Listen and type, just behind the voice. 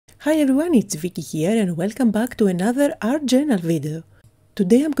Hi everyone, it's Vicky here and welcome back to another art journal video.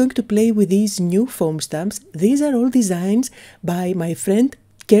 Today I'm going to play with these new foam stamps. These are all designs by my friend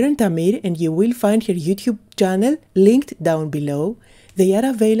Keren Tamir and you will find her YouTube channel linked down below. They are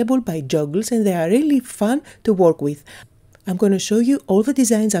available by Joggles and they are really fun to work with. I'm going to show you all the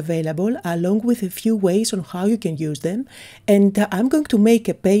designs available along with a few ways on how you can use them, and I'm going to make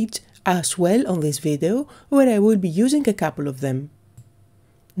a page as well on this video where I will be using a couple of them.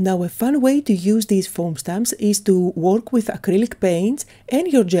 Now, a fun way to use these foam stamps is to work with acrylic paints and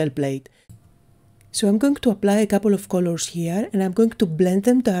your gel plate. So I'm going to apply a couple of colors here and I'm going to blend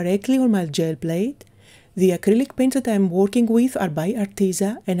them directly on my gel plate. The acrylic paints that I'm working with are by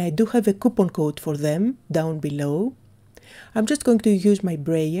ARTEZA and I do have a coupon code for them down below. I'm just going to use my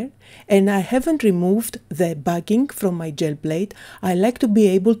brayer and I haven't removed the backing from my gel plate. I like to be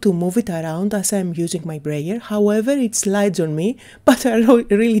able to move it around as I'm using my brayer. However, it slides on me, but I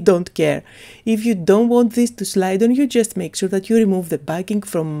really don't care. If you don't want this to slide on you, just make sure that you remove the backing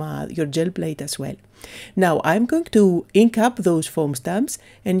from your gel plate as well. Now I'm going to ink up those foam stamps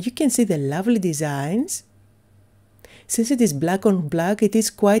and you can see the lovely designs. Since it is black on black, it is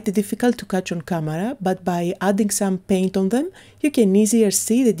quite difficult to catch on camera, but by adding some paint on them, you can easier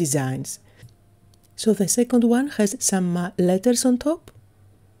see the designs. So the second one has some letters on top,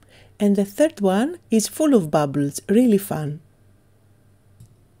 and the third one is full of bubbles, really fun.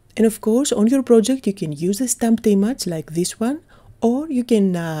 And of course, on your project you can use a stamped image like this one, or you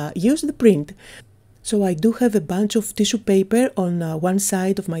can use the print. So I do have a bunch of tissue paper on one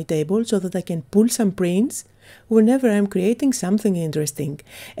side of my table so that I can pull some prints whenever I'm creating something interesting.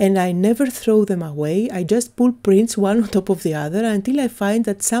 And I never throw them away, I just pull prints one on top of the other until I find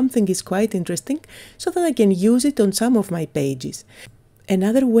that something is quite interesting so that I can use it on some of my pages.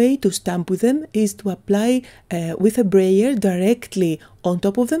 Another way to stamp with them is to apply with a brayer directly on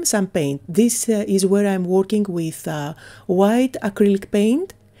top of them some paint. This is where I'm working with white acrylic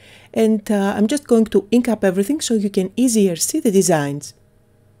paint. And I'm just going to ink up everything so you can easier see the designs.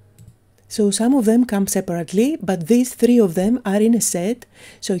 So some of them come separately, but these three of them are in a set,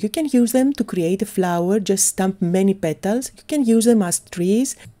 so you can use them to create a flower, just stamp many petals. You can use them as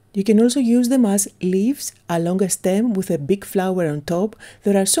trees. You can also use them as leaves along a stem with a big flower on top.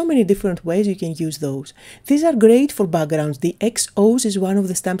 There are so many different ways you can use those. These are great for backgrounds. The XOs is one of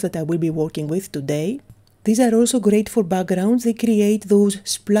the stamps that I will be working with today. These are also great for backgrounds. They create those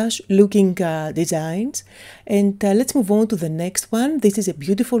splash looking designs. And let's move on to the next one. This is a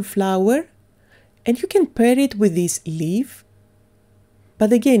beautiful flower and you can pair it with this leaf.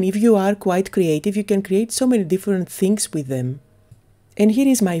 But again, if you are quite creative, you can create so many different things with them. And here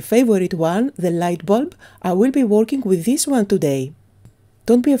is my favorite one, the Lightbulb. I will be working with this one today.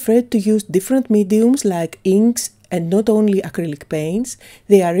 Don't be afraid to use different mediums like inks and not only acrylic paints.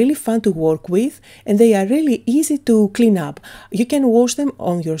 They are really fun to work with and they are really easy to clean up. You can wash them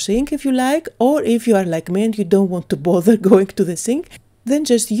on your sink if you like, or if you are like me and you don't want to bother going to the sink, then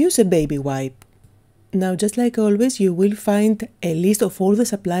just use a baby wipe. Now, just like always, you will find a list of all the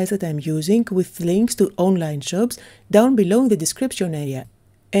supplies that I'm using with links to online shops down below in the description area.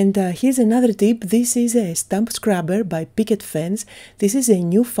 And here's another tip. This is a stamp scrubber by Picket Fence. This is a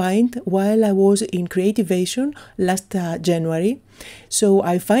new find while I was in Creativation last January. So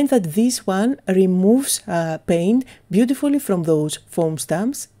I find that this one removes paint beautifully from those foam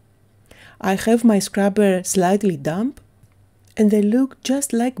stamps. I have my scrubber slightly damp and they look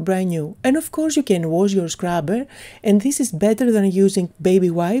just like brand new. And of course you can wash your scrubber, and this is better than using baby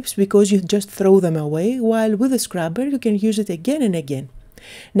wipes because you just throw them away, while with a scrubber you can use it again and again.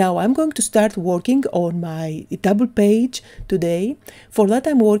 Now I'm going to start working on my double page today. For that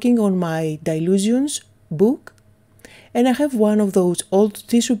I'm working on my Dylusions book, and I have one of those old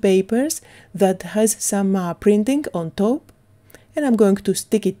tissue papers that has some printing on top, and I'm going to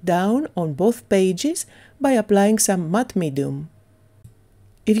stick it down on both pages by applying some matte medium.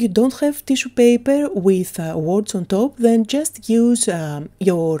 If you don't have tissue paper with words on top, then just use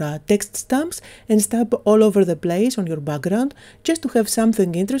your text stamps and stamp all over the place on your background, just to have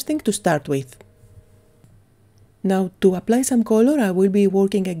something interesting to start with. Now, to apply some color, I will be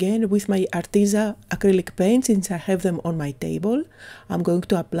working again with my ARTEZA acrylic paint since I have them on my table. I'm going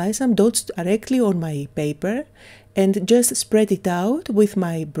to apply some dots directly on my paper and just spread it out with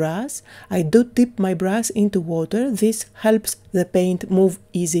my brush. I do dip my brush into water. This helps the paint move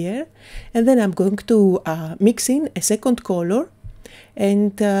easier. And then I'm going to mix in a second color.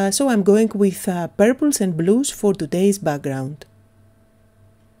 And so I'm going with purples and blues for today's background.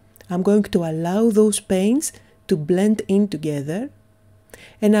 I'm going to allow those paints to blend in together,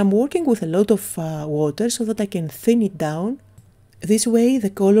 and I'm working with a lot of water so that I can thin it down This way the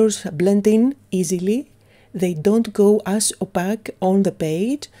colors blend in easily, they don't go as opaque on the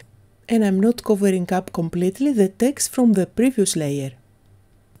page, and I'm not covering up completely the text from the previous layer.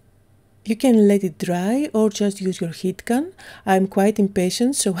 You can let it dry or just use your heat gun. I'm quite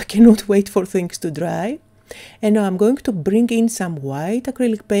impatient, so I cannot wait for things to dry. And now I'm going to bring in some white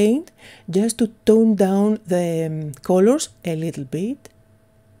acrylic paint just to tone down the colors a little bit.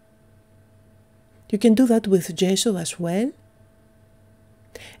 You can do that with gesso as well.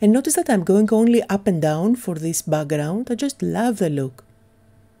 And notice that I'm going only up and down for this background. I just love the look.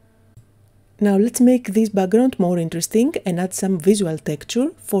 Now let's make this background more interesting and add some visual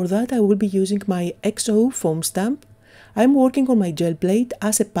texture. For that I will be using my XO foam stamp. I'm working on my gel plate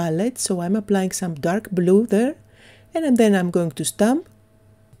as a palette, so I'm applying some dark blue there, and then I'm going to stamp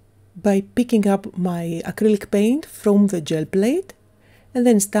by picking up my acrylic paint from the gel plate and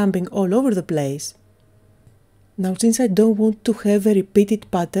then stamping all over the place. Now, since I don't want to have a repeated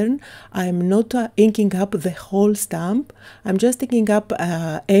pattern, I'm not inking up the whole stamp. I'm just inking up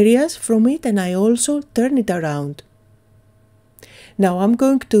areas from it, and I also turn it around. Now I'm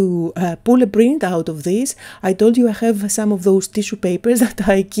going to pull a print out of this. I told you I have some of those tissue papers that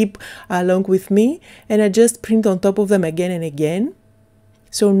I keep along with me, and I just print on top of them again and again,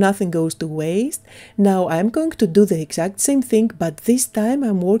 so nothing goes to waste. Now I'm going to do the exact same thing, but this time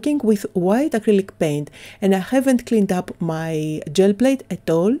I'm working with white acrylic paint, and I haven't cleaned up my gel plate at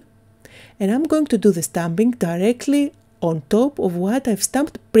all. And I'm going to do the stamping directly on top of what I've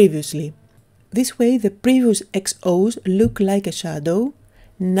stamped previously. This way the previous XOs look like a shadow,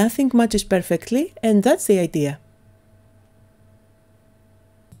 nothing matches perfectly, and that's the idea.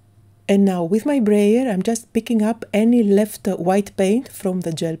 And now with my brayer I'm just picking up any left white paint from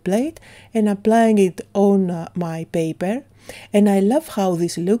the gel plate and applying it on my paper. And I love how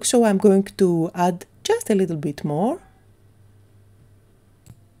this looks, so I'm going to add just a little bit more.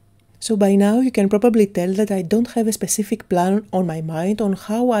 So by now you can probably tell that I don't have a specific plan on my mind on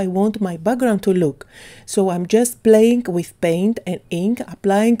how I want my background to look. So I'm just playing with paint and ink,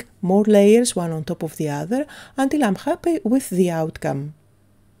 applying more layers one on top of the other until I'm happy with the outcome.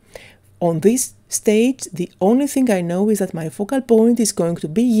 On this stage, the only thing I know is that my focal point is going to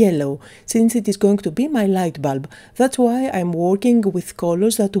be yellow, since it is going to be my light bulb. That's why I'm working with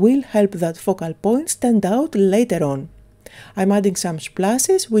colors that will help that focal point stand out later on. I'm adding some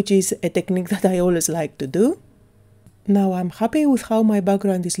splashes, which is a technique that I always like to do. Now I'm happy with how my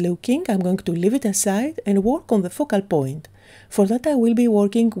background is looking. I'm going to leave it aside and work on the focal point. For that I will be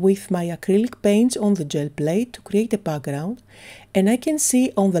working with my acrylic paints on the gel plate to create a background, and I can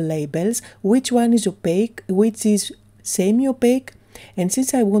see on the labels which one is opaque, which is semi-opaque, and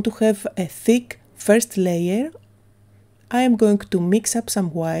since I want to have a thick first layer, I am going to mix up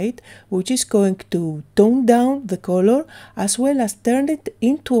some white, which is going to tone down the color as well as turn it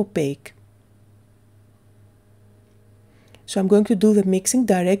into opaque. So I'm going to do the mixing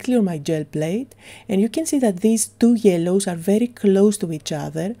directly on my gel plate, and you can see that these two yellows are very close to each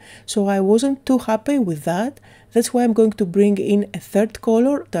other, so I wasn't too happy with that. That's why I'm going to bring in a third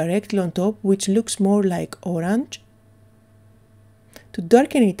color directly on top, which looks more like orange, to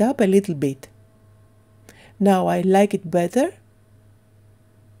darken it up a little bit. Now I like it better,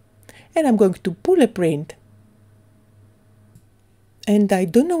 and I'm going to pull a print. And I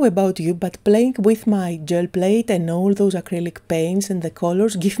don't know about you, but playing with my gel plate and all those acrylic paints and the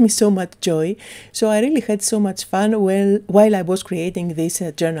colors give me so much joy, so I really had so much fun while I was creating this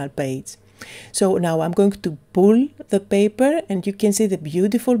journal page. So now I'm going to pull the paper, and you can see the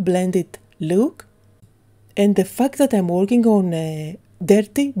beautiful blended look, and the fact that I'm working on a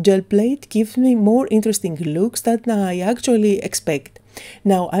dirty gel plate gives me more interesting looks than I actually expect.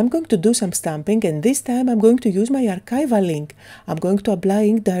 Now I'm going to do some stamping, and this time I'm going to use my archival ink. I'm going to apply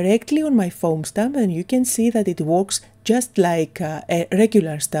ink directly on my foam stamp, and you can see that it works just like a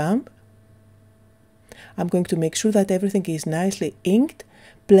regular stamp. I'm going to make sure that everything is nicely inked,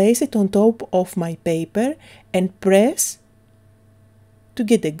 place it on top of my paper and press to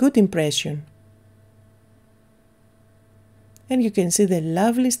get a good impression. And you can see the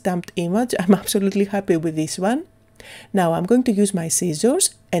lovely stamped image. I'm absolutely happy with this one. Now I'm going to use my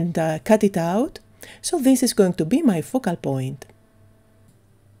scissors and cut it out. So this is going to be my focal point.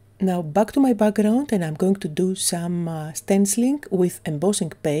 Now back to my background, and I'm going to do some stenciling with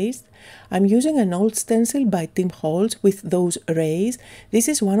embossing paste. I'm using an old stencil by Team Holtz with those rays. This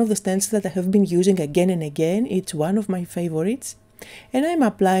is one of the stencils that I have been using again and again. It's one of my favorites. And I'm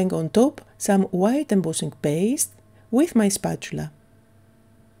applying on top some white embossing paste with my spatula.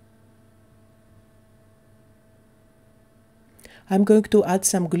 I'm going to add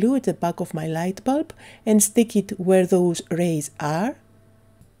some glue at the back of my light bulb and stick it where those rays are.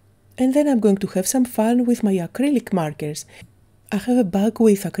 And then I'm going to have some fun with my acrylic markers. I have a bag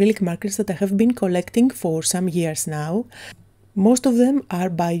with acrylic markers that I have been collecting for some years now. Most of them are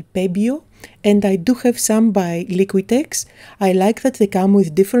by Pebeo, and I do have some by Liquitex. I like that they come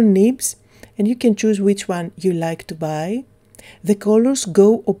with different nibs, and you can choose which one you like to buy. The colors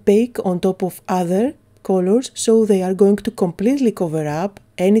go opaque on top of other colors, so they are going to completely cover up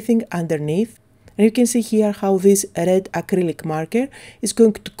anything underneath. And you can see here how this red acrylic marker is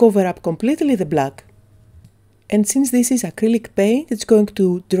going to cover up completely the black. And since this is acrylic paint, it's going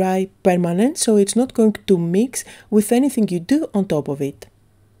to dry permanent, so it's not going to mix with anything you do on top of it.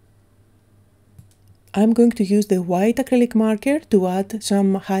 I'm going to use the white acrylic marker to add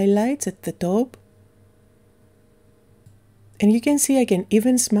some highlights at the top. And you can see I can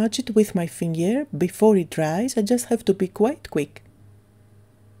even smudge it with my finger before it dries. I just have to be quite quick.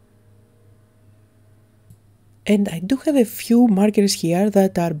 And I do have a few markers here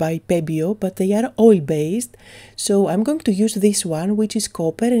that are by Pebeo, but they are oil-based. So I'm going to use this one, which is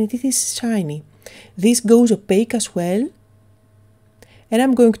copper, and it is shiny. This goes opaque as well. And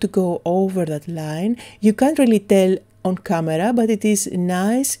I'm going to go over that line. You can't really tell on camera, but it is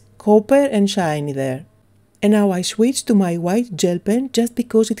nice, copper and shiny there. And now I switch to my white gel pen just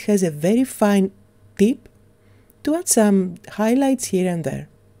because it has a very fine tip to add some highlights here and there.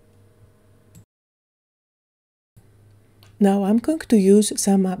 Now I'm going to use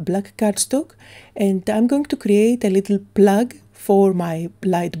some black cardstock and I'm going to create a little plug for my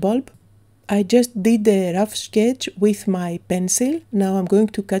light bulb. I just did a rough sketch with my pencil. Now I'm going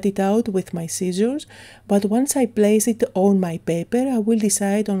to cut it out with my scissors, but once I place it on my paper, I will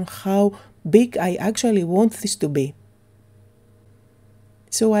decide on how big I actually want this to be.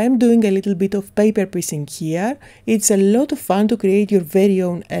 So I am doing a little bit of paper piecing here. It's a lot of fun to create your very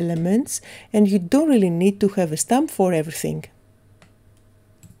own elements, and you don't really need to have a stamp for everything.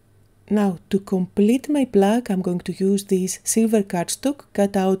 Now to complete my plug, I'm going to use this silver cardstock,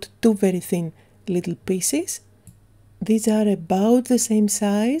 cut out two very thin little pieces. These are about the same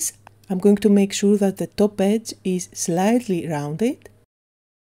size. I'm going to make sure that the top edge is slightly rounded.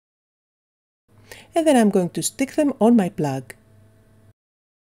 And then I'm going to stick them on my plug.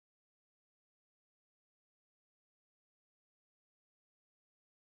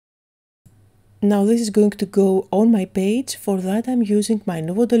 Now this is going to go on my page. For that I'm using my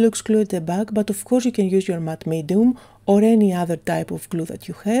Nuvo Deluxe glue at the back, but of course you can use your matte medium or any other type of glue that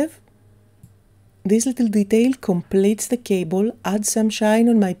you have. This little detail completes the cable, adds some shine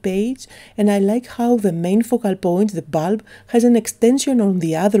on my page, and I like how the main focal point, the bulb, has an extension on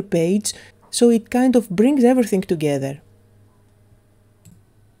the other page, so it kind of brings everything together.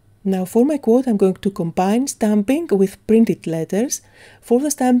 Now for my quote I'm going to combine stamping with printed letters. For the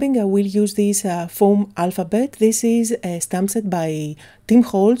stamping I will use this foam alphabet. This is a stamp set by Team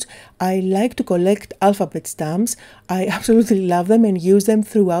Holtz. I like to collect alphabet stamps. I absolutely love them and use them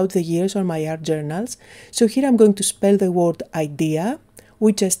throughout the years on my art journals. So here I'm going to spell the word idea,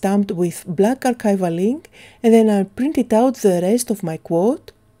 which I stamped with black archival ink, and then I printed out the rest of my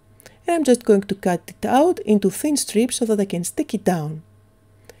quote. And I'm just going to cut it out into thin strips so that I can stick it down.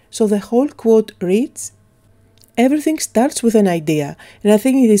 So the whole quote reads, "Everything starts with an idea," and I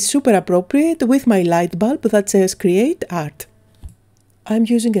think it is super appropriate with my light bulb that says create art. I'm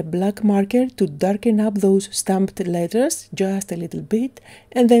using a black marker to darken up those stamped letters just a little bit,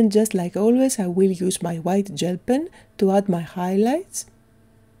 and then just like always I will use my white gel pen to add my highlights,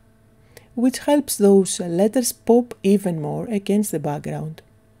 which helps those letters pop even more against the background.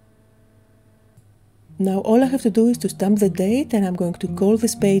 Now all I have to do is to stamp the date, and I'm going to call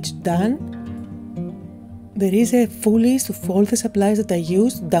this page done. There is a full list of all the supplies that I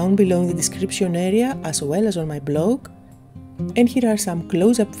used down below in the description area as well as on my blog. And here are some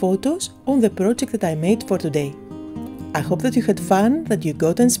close-up photos on the project that I made for today. I hope that you had fun, that you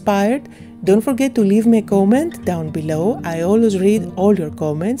got inspired. Don't forget to leave me a comment down below. I always read all your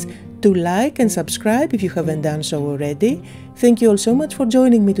comments. To like and subscribe if you haven't done so already. Thank you all so much for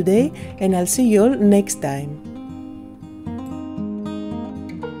joining me today, and I'll see you all next time.